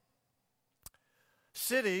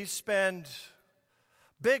cities spend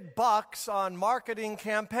big bucks on marketing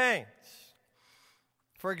campaigns.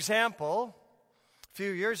 For example, a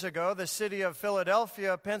few years ago, the city of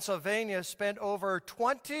Philadelphia, Pennsylvania, spent over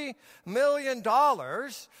 $20 million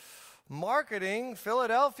marketing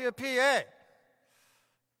Philadelphia, PA.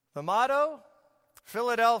 The motto,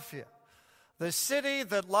 Philadelphia, the city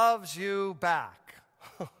that loves you back.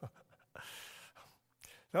 The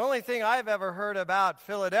only thing I've ever heard about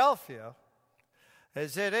Philadelphia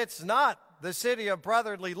is that it's not the city of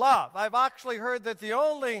brotherly love. I've actually heard that the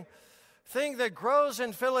only thing that grows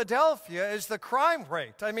in Philadelphia is the crime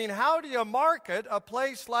rate. I mean, how do you market a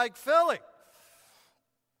place like Philly?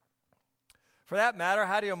 For that matter,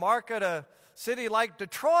 how do you market a city like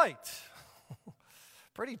Detroit?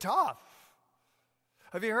 Pretty tough.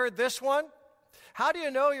 Have you heard this one? How do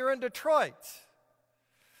you know you're in Detroit?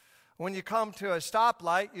 When you come to a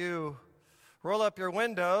stoplight, you roll up your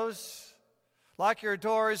windows, lock your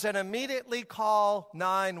doors, and immediately call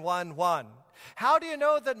 911. How do you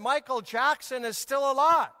know that Michael Jackson is still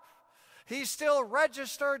alive? He's still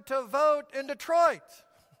registered to vote in Detroit.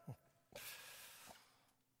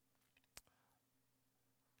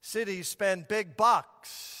 Cities spend big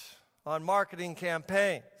bucks on marketing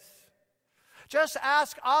campaigns. Just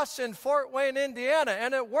ask us in Fort Wayne, Indiana,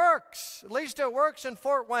 and it works. At least it works in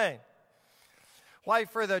Fort Wayne. Why,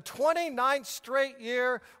 for the 29th straight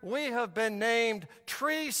year, we have been named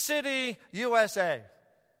Tree City, USA.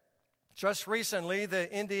 Just recently,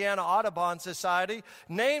 the Indiana Audubon Society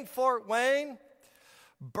named Fort Wayne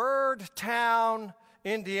Bird Town,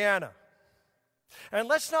 Indiana. And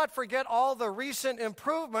let's not forget all the recent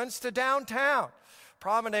improvements to downtown.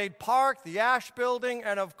 Promenade Park, the Ash Building,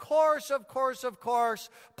 and of course,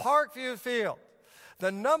 Parkview Field,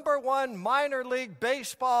 the #1 minor league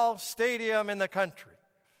baseball stadium in the country.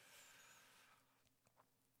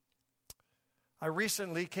 I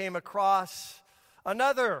recently came across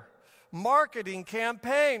another marketing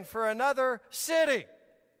campaign for another city.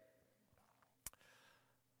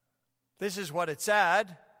 This is what it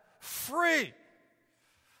said: free.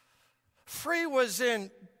 Free was in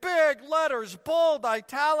big letters, bold,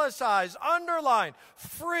 italicized, underlined.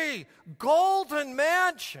 Free golden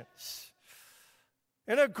mansions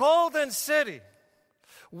in a golden city.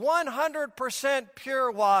 100% pure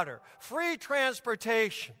water. Free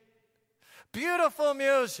transportation. Beautiful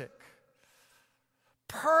music.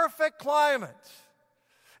 Perfect climate.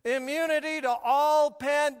 Immunity to all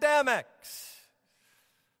pandemics.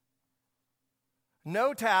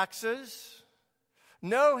 No taxes.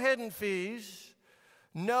 No hidden fees.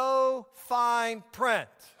 No fine print.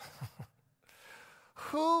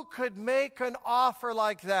 Who could make an offer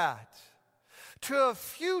like that? To a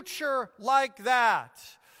future like that?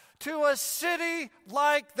 To a city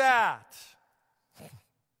like that?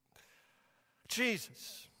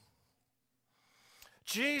 Jesus.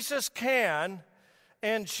 Jesus can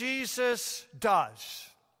and Jesus does.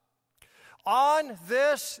 On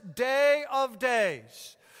this day of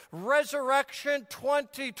days, Resurrection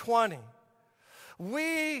 2020,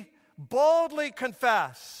 we boldly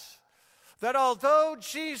confess that although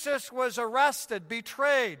Jesus was arrested,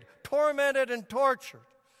 betrayed, tormented, and tortured,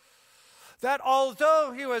 that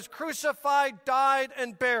although he was crucified, died,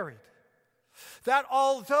 and buried, that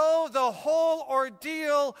although the whole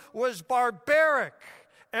ordeal was barbaric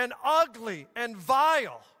and ugly and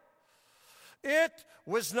vile, it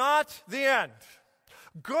was not the end.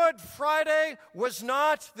 Good Friday was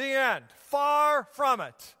not the end. Far from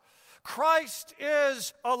it. Christ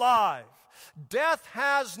is alive. Death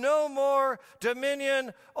has no more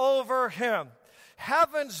dominion over him.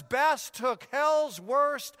 Heaven's best took hell's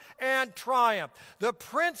worst and triumphed. The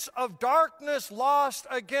prince of darkness lost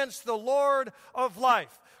against the Lord of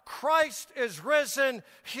life. Christ is risen.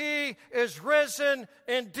 He is risen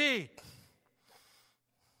indeed.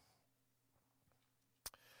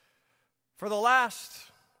 For the last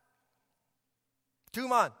 2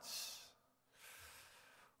 months,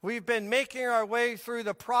 we've been making our way through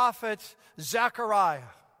the prophet Zechariah.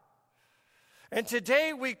 And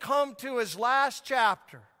today we come to his last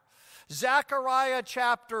chapter, Zechariah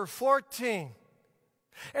chapter 14.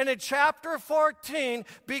 And in chapter 14,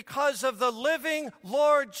 because of the living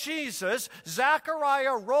Lord Jesus,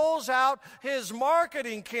 Zechariah rolls out his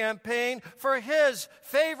marketing campaign for his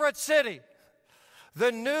favorite city,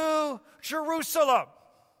 the New Jerusalem.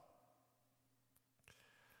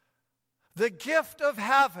 The gift of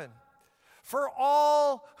heaven for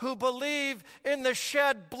all who believe in the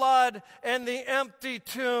shed blood and the empty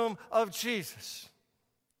tomb of Jesus.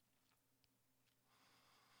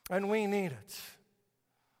 And we need it.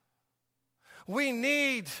 We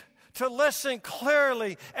need to listen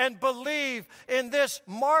clearly and believe in this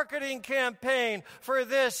marketing campaign for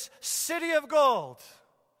this city of gold,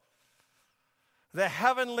 the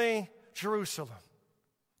heavenly Jerusalem.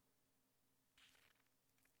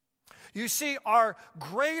 You see, our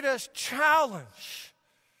greatest challenge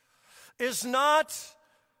is not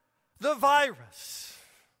the virus.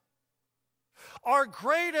 Our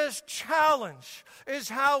greatest challenge is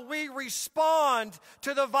how we respond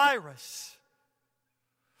to the virus.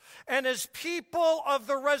 And as people of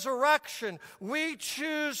the resurrection, we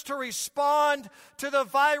choose to respond to the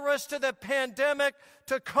virus, to the pandemic,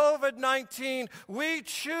 to COVID-19. We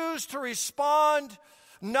choose to respond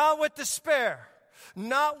not with despair,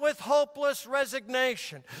 not with hopeless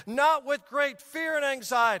resignation, not with great fear and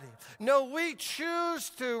anxiety. No, we choose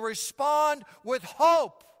to respond with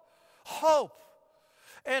hope. Hope.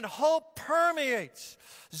 And hope permeates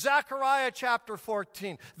Zechariah chapter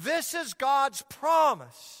 14. This is God's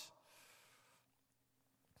promise.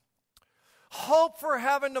 Hope for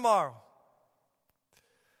heaven tomorrow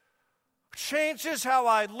changes how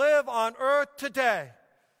I live on earth today.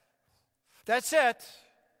 That's it.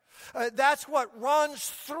 That's what runs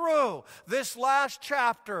through this last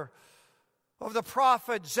chapter of the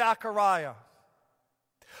prophet Zechariah.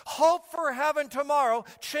 Hope for heaven tomorrow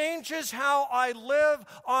changes how I live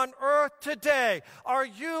on earth today. Are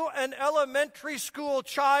you an elementary school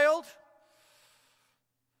child?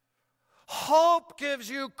 Hope gives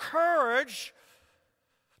you courage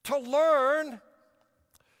to learn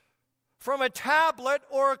from a tablet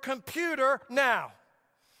or a computer now.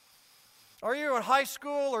 Are you in high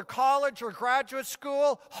school or college or graduate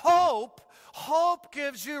school? Hope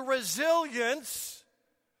gives you resilience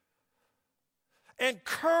and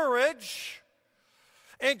courage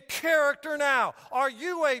and character now. Are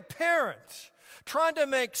you a parent trying to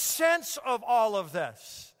make sense of all of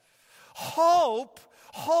this? Hope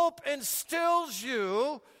instills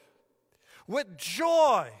you with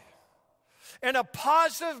joy and a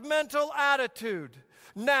positive mental attitude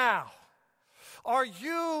now. Are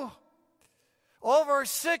you over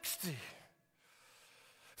 60,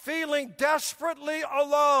 feeling desperately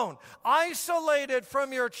alone, isolated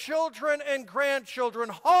from your children and grandchildren?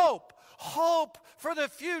 Hope for the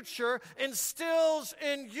future instills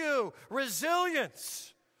in you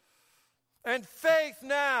resilience and faith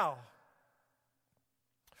now.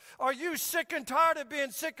 Are you sick and tired of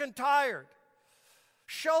being sick and tired?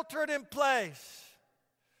 Sheltered in place?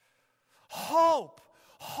 Hope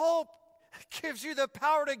gives you the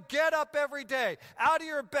power to get up every day, out of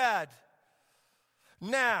your bed.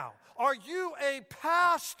 Now, are you a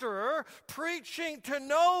pastor preaching to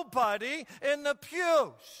nobody in the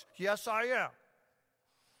pews? Yes, I am.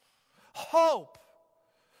 Hope,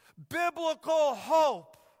 biblical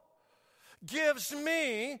hope, gives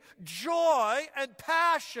me joy and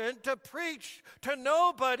passion to preach to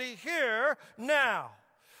nobody here now.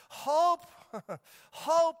 Hope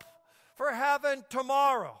for heaven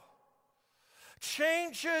tomorrow.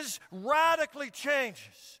 Radically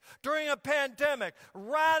changes during a pandemic,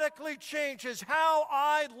 radically changes how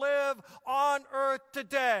I live on earth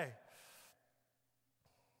today.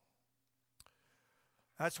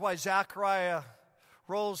 That's why Zechariah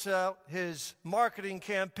rolls out his marketing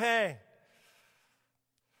campaign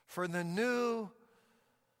for the new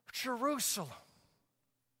Jerusalem.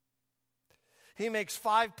 He makes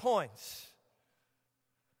 5 points.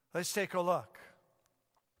 Let's take a look.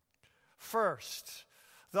 First,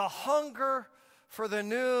 the hunger for the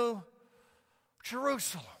new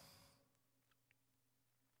Jerusalem.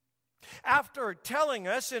 After telling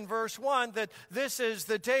us in verse 1 that this is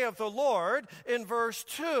the day of the Lord, in verse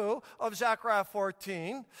 2 of Zechariah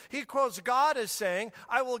 14, he quotes God as saying,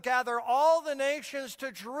 I will gather all the nations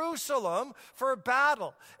to Jerusalem for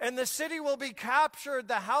battle, and the city will be captured,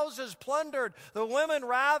 the houses plundered, the women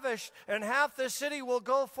ravished, and half the city will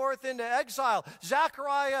go forth into exile.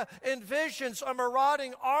 Zechariah envisions a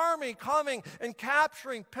marauding army coming and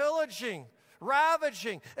capturing, pillaging,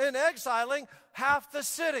 ravaging, and exiling half the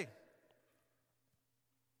city.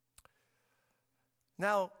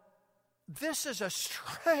 Now, this is a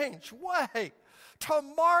strange way to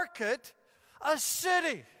market a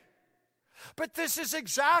city. But this is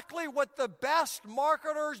exactly what the best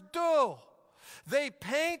marketers do. They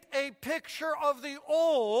paint a picture of the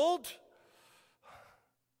old,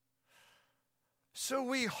 so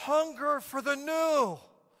we hunger for the new.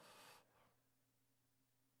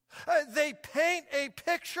 They paint a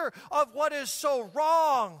picture of what is so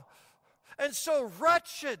wrong and so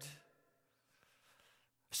wretched.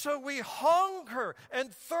 So we hunger and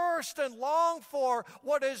thirst and long for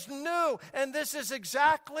what is new. And this is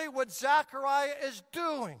exactly what Zechariah is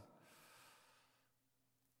doing.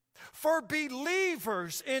 For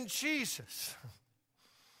believers in Jesus,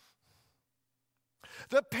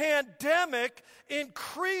 the pandemic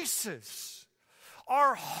increases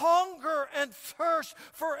our hunger and thirst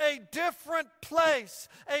for a different place,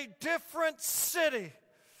 a different city.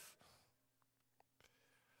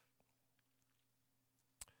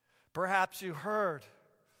 Perhaps you heard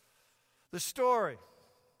the story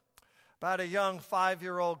about a young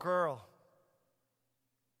 5-year-old girl.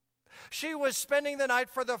 She was spending the night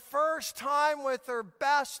for the first time with her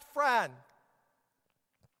best friend.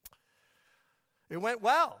 It went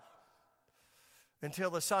well until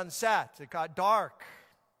the sun set. It got dark.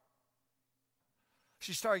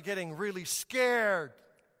 She started getting really scared.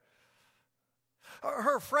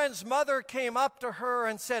 Her friend's mother came up to her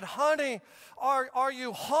and said, "Honey, are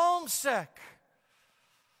you homesick?"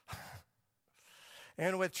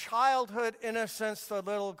 And with childhood innocence, the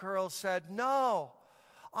little girl said, "No,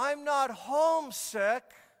 I'm not homesick.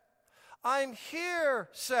 I'm here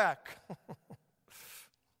sick."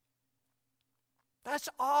 That's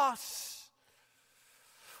us.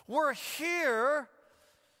 We're here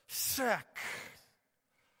sick.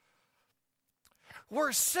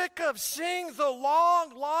 We're sick of seeing the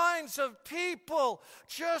long lines of people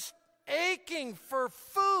just aching for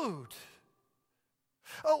food.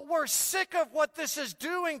 We're sick of what this is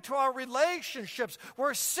doing to our relationships.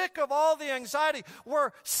 We're sick of all the anxiety.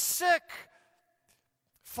 We're sick,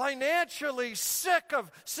 financially sick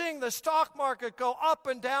of seeing the stock market go up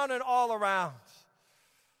and down and all around.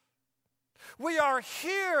 We are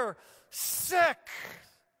here sick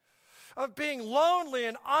of being lonely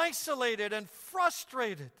and isolated and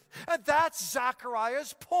frustrated. And that's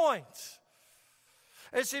Zechariah's point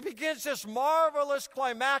as he begins this marvelous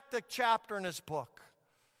climactic chapter in his book.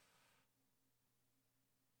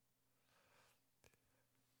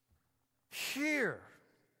 Here,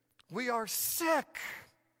 we are sick,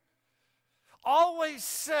 always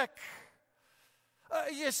sick.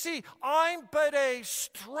 You see, I'm but a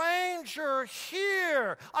stranger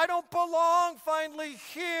here. I don't belong finally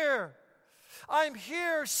here. I'm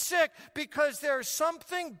here sick because there's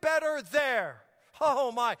something better there.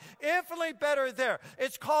 Oh my, infinitely better there.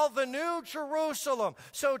 It's called the New Jerusalem.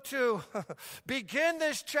 So to begin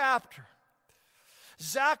this chapter,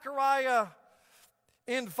 Zechariah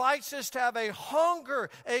invites us to have a hunger,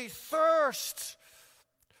 a thirst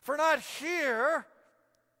for not here,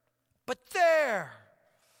 but there.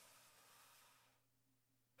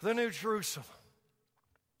 The New Jerusalem.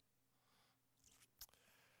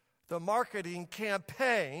 The marketing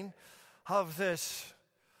campaign of this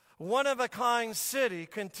one-of-a-kind city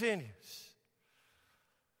continues.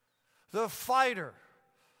 The fighter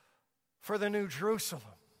for the New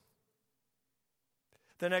Jerusalem.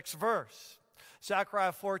 The next verse,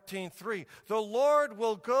 Zechariah 14:3. The Lord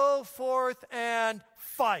will go forth and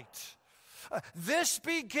fight. This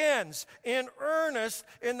begins in earnest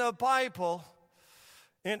in the Bible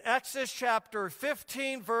in Exodus chapter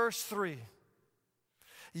 15, verse 3.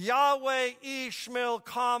 Yahweh Ishmael,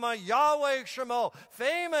 Yahweh Shemo,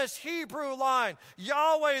 famous Hebrew line.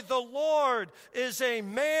 Yahweh the Lord is a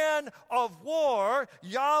man of war.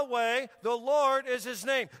 Yahweh the Lord is his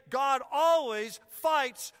name. God always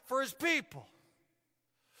fights for his people.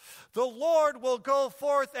 The Lord will go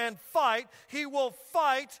forth and fight. He will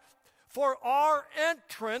fight for our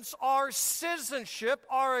entrance, our citizenship,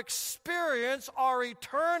 our experience, our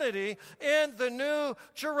eternity in the New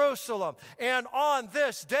Jerusalem. And on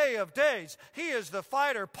this day of days, he is the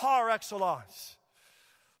fighter par excellence.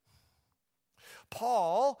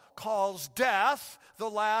 Paul calls death the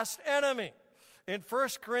last enemy in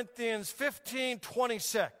 1 Corinthians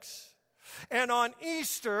 15:26. And on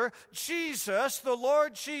Easter, Jesus, the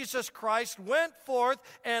Lord Jesus Christ, went forth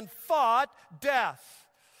and fought death.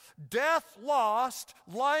 Death lost,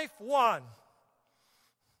 life won.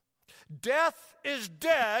 Death is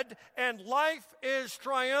dead and life is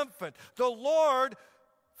triumphant. The Lord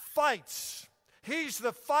fights. He's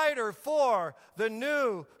the fighter for the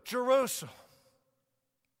New Jerusalem.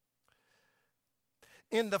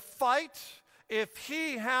 In the fight, if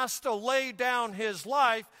he has to lay down his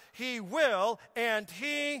life, he will, and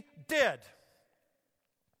he did.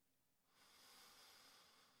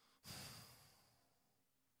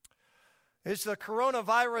 Is the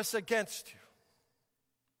coronavirus against you?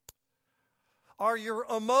 Are your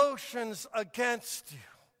emotions against you?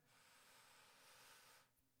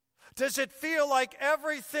 Does it feel like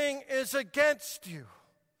everything is against you?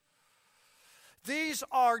 These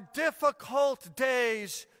are difficult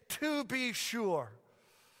days, to be sure.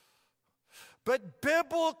 But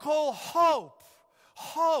biblical hope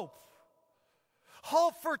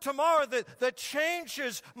Hope for tomorrow that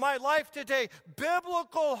changes my life today.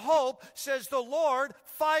 Biblical hope says the Lord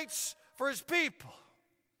fights for his people.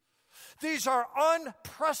 These are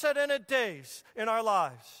unprecedented days in our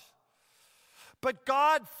lives. But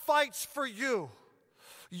God fights for you.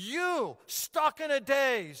 You stuck in a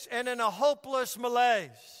daze and in a hopeless malaise.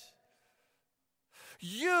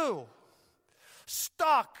 You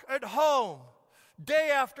stuck at home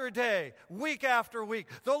day after day, week after week.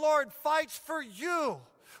 The Lord fights for you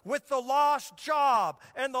with the lost job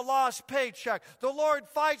and the lost paycheck. The Lord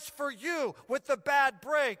fights for you with the bad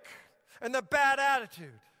break and the bad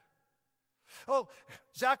attitude. Oh,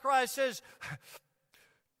 Zechariah says,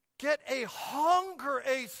 get a hunger,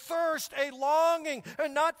 a thirst, a longing,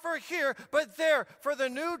 and not for here, but there, for the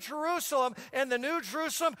New Jerusalem. And the New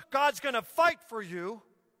Jerusalem, God's going to fight for you.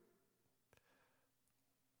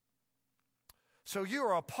 So you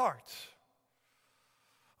are a part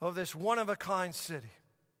of this one-of-a-kind city.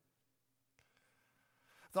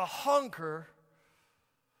 The hunger,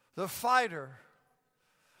 the fighter,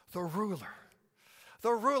 the ruler.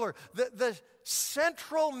 The ruler, the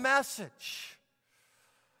central message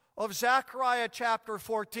of Zechariah chapter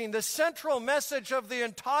 14, the central message of the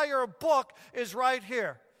entire book is right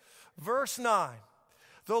here. Verse 9,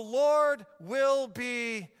 the Lord will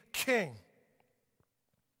be king.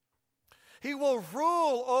 He will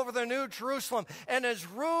rule over the New Jerusalem. And as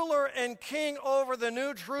ruler and king over the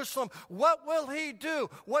New Jerusalem, what will he do?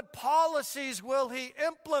 What policies will he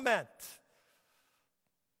implement?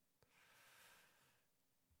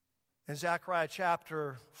 In Zechariah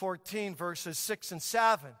chapter 14, verses 6 and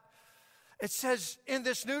 7, it says, in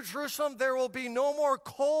this New Jerusalem, there will be no more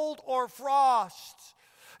cold or frost,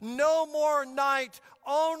 no more night,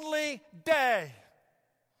 only day.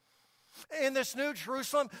 In this New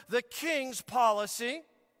Jerusalem, the king's policy,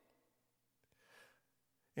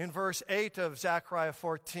 in verse 8 of Zechariah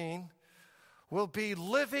 14, will be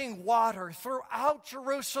living water throughout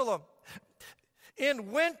Jerusalem.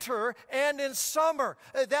 In winter and in summer.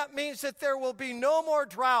 That means that there will be no more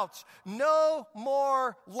droughts, no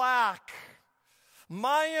more lack.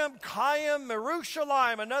 Mayim, Kayim,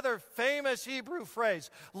 Merushalayim, another famous Hebrew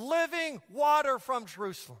phrase, living water from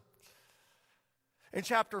Jerusalem. In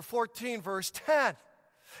chapter 14, verse 10,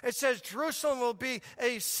 it says Jerusalem will be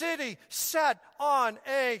a city set on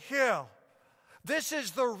a hill. This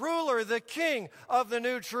is the ruler, the king of the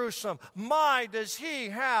New Jerusalem. My, does he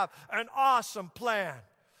have an awesome plan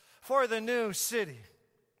for the new city.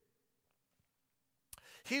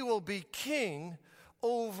 He will be king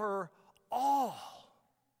over all.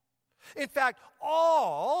 In fact,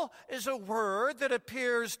 all is a word that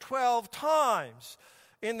appears 12 times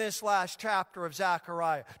in this last chapter of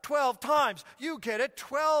Zechariah. 12 times. You get it.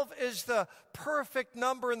 12 is the perfect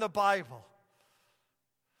number in the Bible.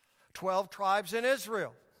 12 tribes in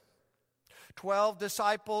Israel. 12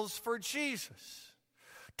 disciples for Jesus.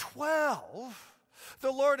 12.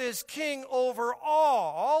 The Lord is king over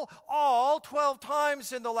all. All, 12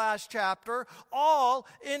 times in the last chapter. All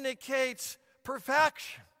indicates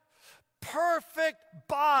perfection. Perfect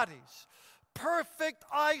bodies. Perfect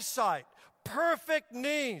eyesight. Perfect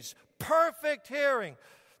knees. Perfect hearing.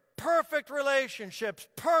 Perfect relationships.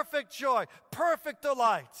 Perfect joy. Perfect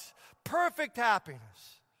delights. Perfect happiness.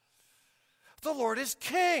 The Lord is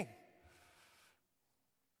king.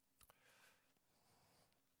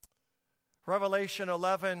 Revelation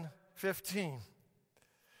 11:15.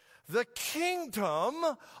 The kingdom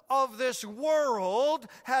of this world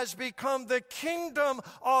has become the kingdom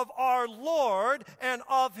of our Lord and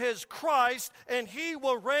of his Christ, and he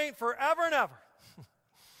will reign forever and ever.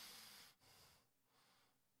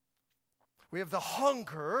 We have the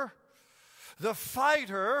hunger, the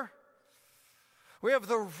fighter. We have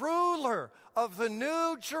the ruler of the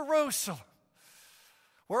New Jerusalem,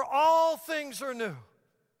 where all things are new.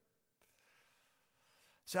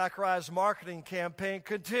 Zechariah's marketing campaign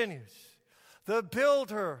continues. The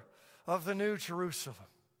builder of the New Jerusalem.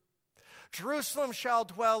 Jerusalem shall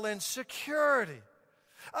dwell in security.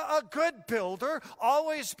 A good builder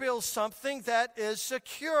always builds something that is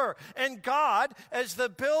secure. And God, as the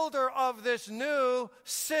builder of this new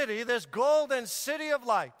city, this golden city of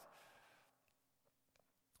light,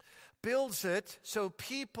 builds it so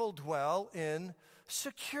people dwell in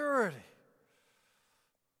security.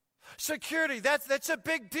 Security, that's a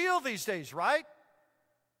big deal these days, right?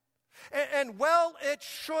 And well, it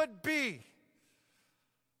should be.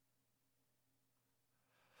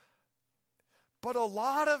 But a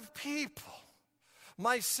lot of people,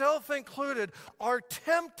 myself included, are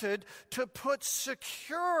tempted to put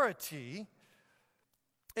security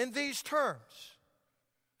in these terms.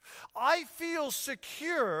 I feel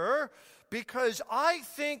secure because I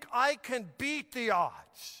think I can beat the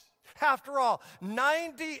odds. After all,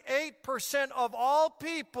 98% of all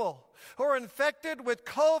people who are infected with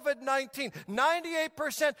COVID-19,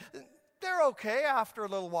 98%, they're okay after a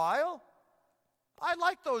little while. I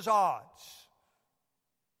like those odds.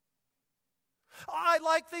 I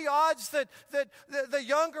like the odds that the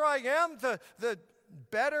younger I am, the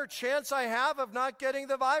better chance I have of not getting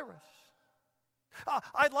the virus.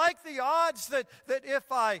 I like the odds that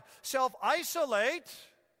if I self-isolate,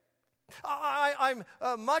 I'm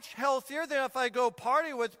much healthier than if I go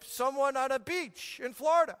party with someone on a beach in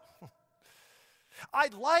Florida. I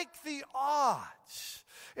like the odds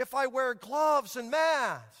if I wear gloves and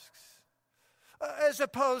masks as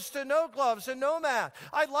opposed to no gloves and no mask.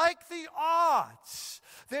 I like the odds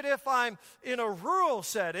that if I'm in a rural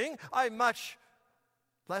setting, I'm much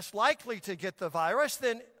less likely to get the virus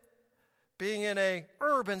than being in an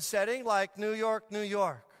urban setting like New York, New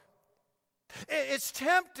York. It's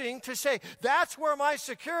tempting to say, that's where my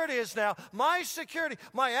security is now. My security,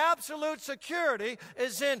 my absolute security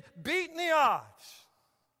is in beating the odds.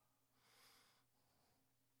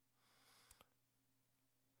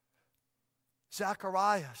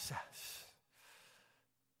 Zechariah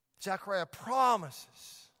promises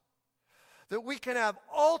that we can have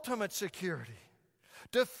ultimate security,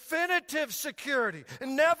 definitive security,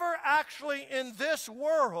 never actually in this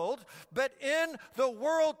world, but in the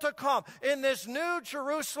world to come. In this new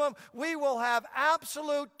Jerusalem, we will have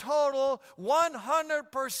absolute, total,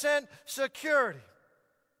 100% security.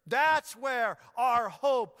 That's where our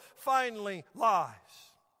hope finally lies.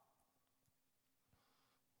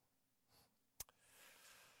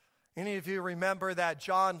 Any of you remember that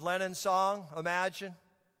John Lennon song, Imagine?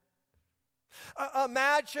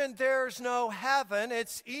 Imagine there's no heaven.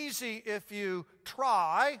 It's easy if you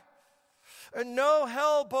try. And no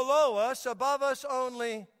hell below us, above us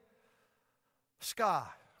only sky.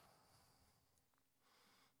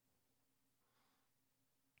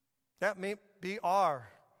 That may be our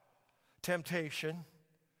temptation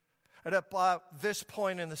at about this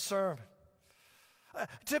point in the sermon.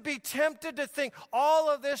 To be tempted to think all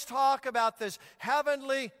of this talk about this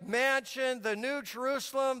heavenly mansion, the New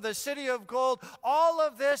Jerusalem, the city of gold, all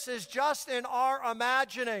of this is just in our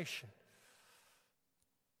imagination.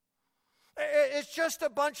 It's just a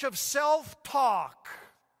bunch of self-talk.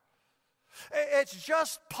 It's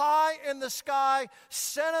just pie in the sky,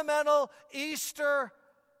 sentimental Easter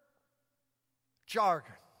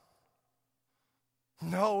jargon.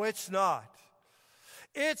 No, it's not.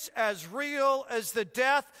 It's as real as the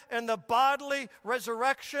death and the bodily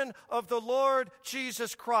resurrection of the Lord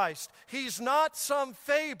Jesus Christ. He's not some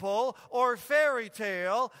fable or fairy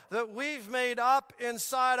tale that we've made up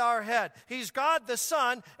inside our head. He's God the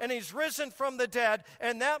Son, and He's risen from the dead,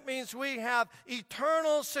 and that means we have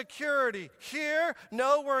eternal security. Here,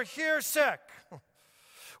 no, we're here sick.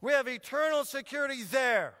 We have eternal security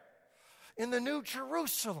there in the New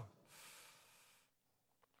Jerusalem.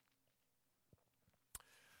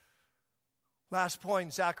 Last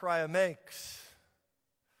point Zechariah makes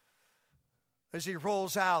as he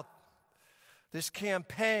rolls out this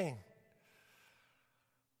campaign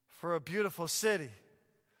for a beautiful city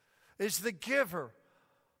is the giver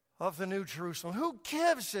of the New Jerusalem. Who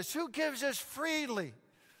gives this? Who gives this freely?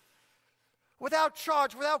 Without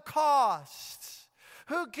charge, without cost.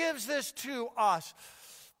 Who gives this to us?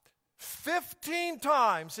 15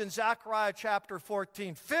 times in Zechariah chapter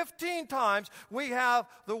 14, 15 times we have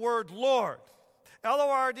the word Lord.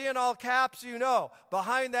 L-O-R-D in all caps, you know.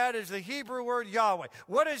 Behind that is the Hebrew word Yahweh.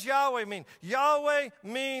 What does Yahweh mean? Yahweh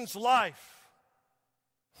means life.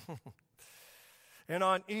 And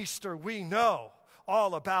on Easter, we know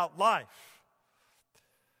all about life.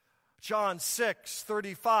 John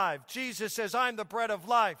 6:35, Jesus says, I'm the bread of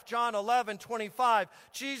life. John 11:25,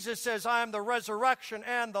 Jesus says, I am the resurrection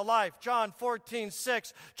and the life. John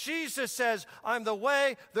 14:6, Jesus says, I'm the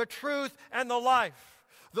way, the truth, and the life.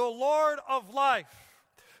 The Lord of life,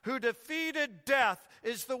 who defeated death,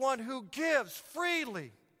 is the one who gives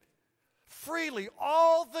freely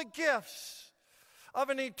all the gifts of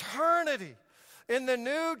an eternity in the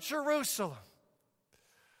New Jerusalem.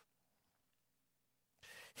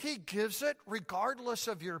 He gives it regardless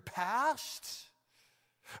of your past,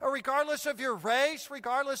 or regardless of your race,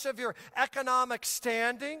 regardless of your economic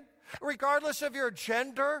standing, regardless of your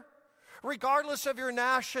gender, regardless of your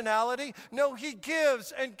nationality. No, He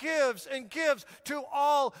gives and gives and gives to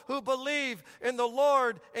all who believe in the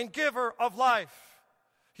Lord and giver of life,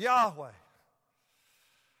 Yahweh,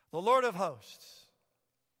 the Lord of hosts.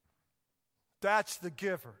 That's the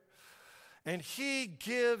giver. And He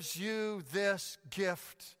gives you this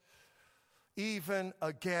gift even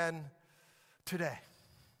again today.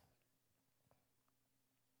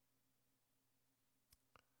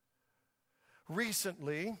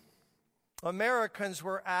 Recently, Americans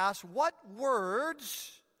were asked, what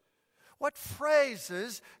words, what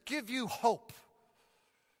phrases give you hope?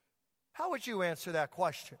 How would you answer that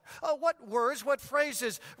question? What words, what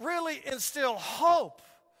phrases really instill hope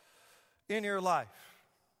in your life?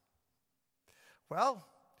 Well,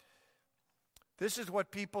 this is what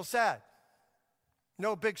people said.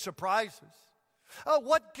 No big surprises.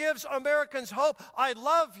 What gives Americans hope? I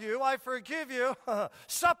love you, I forgive you,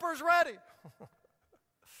 supper's ready.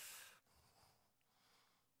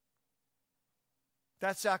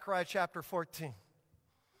 That's Zechariah chapter 14.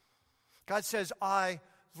 God says, I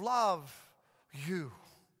love you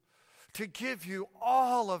to give you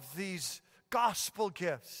all of these gospel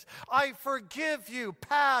gifts. I forgive you,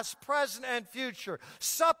 past, present, and future.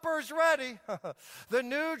 Supper's ready. The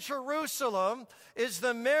New Jerusalem is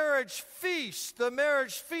the marriage feast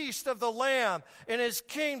of the Lamb in His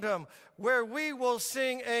kingdom, where we will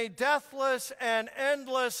sing a deathless and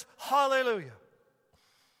endless hallelujah.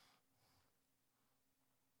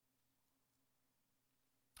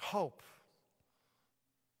 Hope.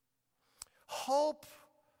 Hope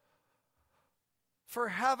for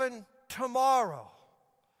heaven tomorrow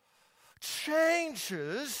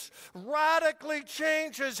radically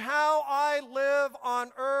changes how I live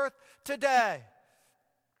on earth today.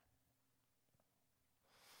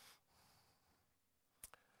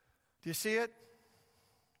 Do you see it?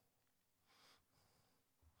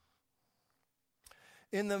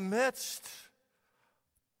 In the midst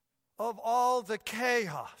of all the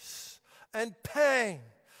chaos and pain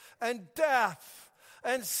and death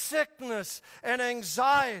and sickness and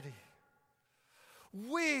anxiety,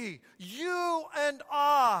 we, you and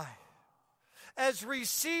I, as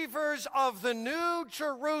receivers of the New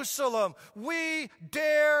Jerusalem, we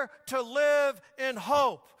dare to live in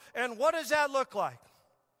hope. And what does that look like?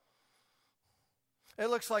 It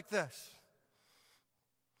looks like this.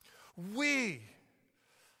 We,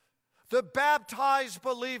 the baptized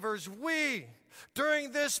believers, we,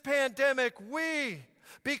 during this pandemic,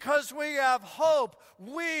 because we have hope,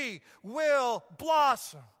 we will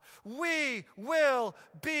blossom. We will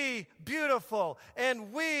be beautiful,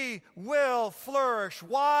 and we will flourish.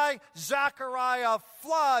 Why? Zechariah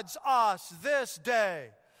floods us this day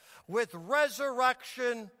with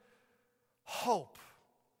resurrection hope.